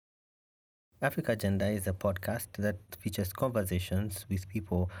Africa Agenda is a podcast that features conversations with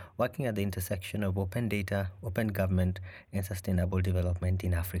people working at the intersection of open data, open government, and sustainable development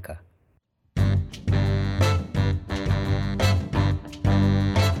in Africa. Are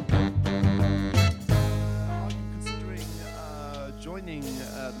you considering joining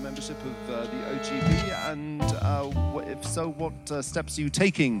the membership of the OGP? And if so, what steps are you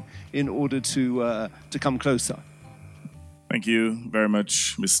taking in order to come closer? Thank you very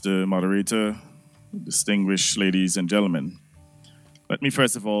much, Mr. Moderator, distinguished ladies and gentlemen. Let me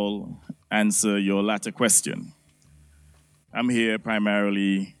first of all answer your latter question. I'm here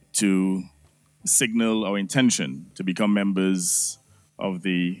primarily to signal our intention to become members of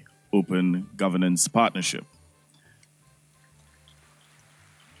the Open Governance Partnership.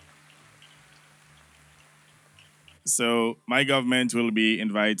 So my government will be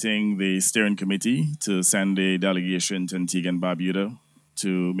inviting the steering committee to send a delegation to Antigua and Barbuda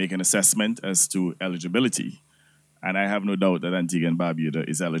to make an assessment as to eligibility. And I have no doubt that Antigua and Barbuda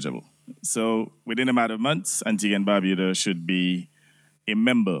is eligible. So within a matter of months, Antigua and Barbuda should be a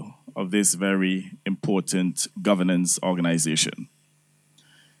member of this very important governance organization.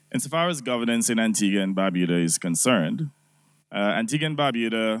 Insofar as governance in Antigua and Barbuda is concerned, Antigua and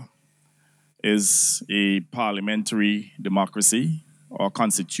Barbuda is a parliamentary democracy or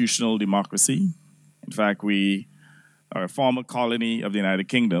constitutional democracy. In fact, we are a former colony of the United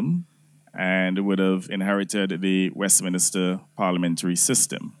Kingdom and would have inherited the Westminster parliamentary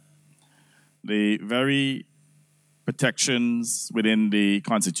system. The very protections within the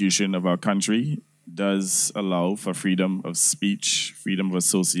constitution of our country does allow for freedom of speech, freedom of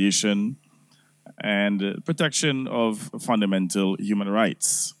association, and protection of fundamental human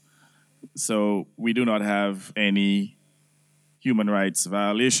rights. So we do not have any human rights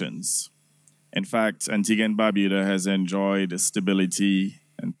violations. In fact, Antigua and Barbuda has enjoyed stability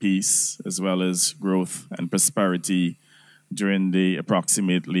and peace, as well as growth and prosperity during the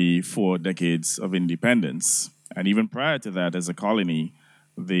approximately 4 decades of independence. And even prior to that, as a colony,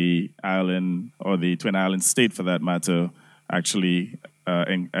 the island, or the Twin Islands state for that matter, actually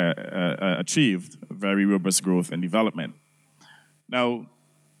achieved very robust growth and development. Now,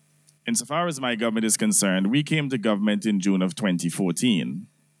 insofar as my government is concerned, we came to government in June of 2014,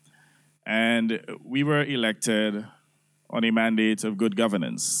 and we were elected on a mandate of good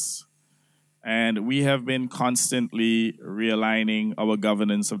governance. And we have been constantly realigning our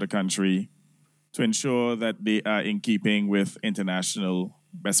governance of the country to ensure that they are in keeping with international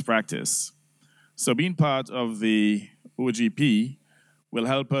best practice. So being part of the OGP will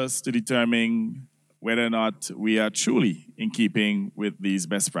help us to determine whether or not we are truly in keeping with these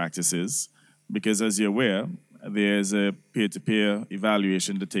best practices, because as you're aware, there's a peer-to-peer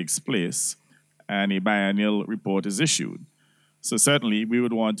evaluation that takes place and a biennial report is issued. So certainly we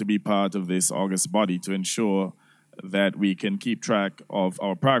would want to be part of this august body to ensure that we can keep track of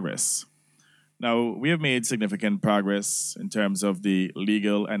our progress. Now, we have made significant progress in terms of the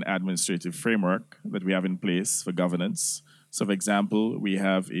legal and administrative framework that we have in place for governance. So, for example, we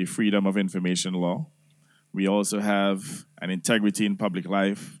have a freedom of information law. We also have an Integrity in Public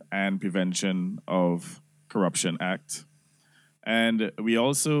Life and Prevention of Corruption Act. And we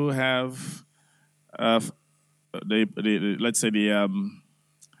also have the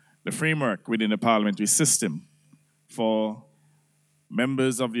framework within the parliamentary system for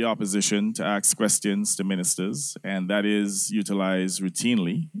members of the opposition to ask questions to ministers, and that is utilized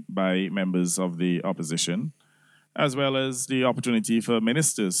routinely by members of the opposition, as well as the opportunity for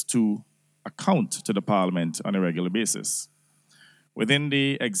ministers to account to the parliament on a regular basis. Within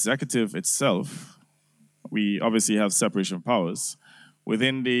the executive itself, we obviously have separation of powers.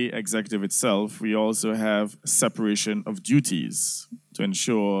 Within the executive itself, we also have separation of duties to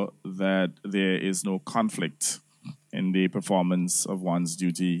ensure that there is no conflict in the performance of one's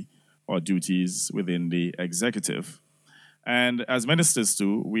duty or duties within the executive. And as ministers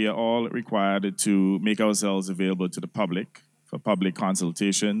too, we are all required to make ourselves available to the public for public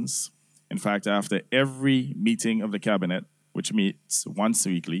consultations. In fact, after every meeting of the cabinet, which meets once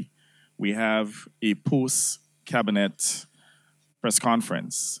weekly, we have a post-cabinet press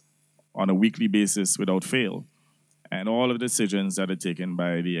conference on a weekly basis without fail. And all of the decisions that are taken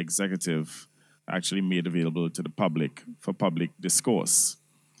by the executive actually made available to the public for public discourse.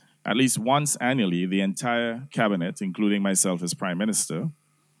 At least once annually, the entire cabinet, including myself as Prime Minister,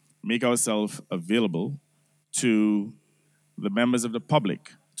 make ourselves available to the members of the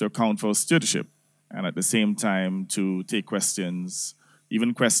public to account for stewardship, and at the same time to take questions,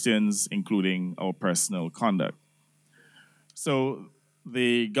 even questions including our personal conduct. So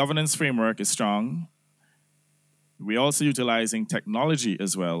the governance framework is strong. We're also utilizing technology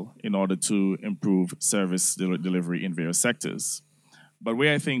as well in order to improve service delivery in various sectors. But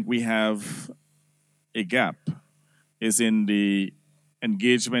where I think we have a gap is in the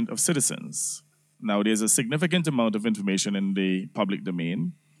engagement of citizens. Now, there's a significant amount of information in the public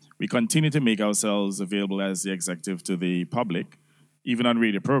domain. We continue to make ourselves available as the executive to the public, even on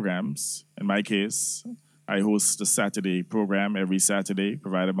radio programs. In my case, I host a Saturday program every Saturday,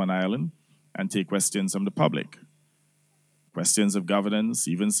 provided on Ireland, and take questions from the public. Questions of governance,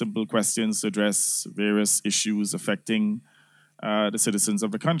 even simple questions to address various issues affecting the citizens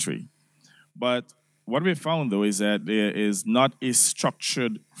of the country. But what we found, though, is that there is not a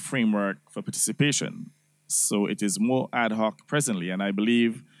structured framework for participation. So it is more ad hoc presently, and I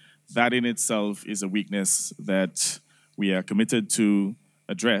believe that in itself is a weakness that we are committed to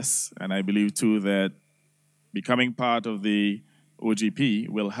address. And I believe, too, that becoming part of the OGP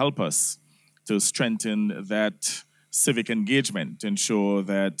will help us to strengthen that civic engagement, to ensure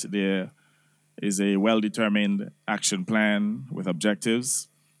that there is a well-determined action plan with objectives,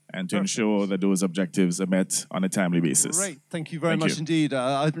 and to ensure that those objectives are met on a timely basis. Great, thank you very much indeed.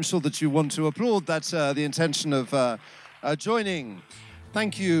 I'm sure that you want to applaud that the intention of joining.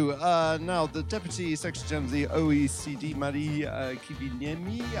 Thank you. Now, the Deputy Secretary General of the OECD, Marie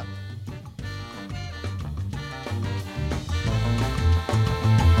Kiviniemi.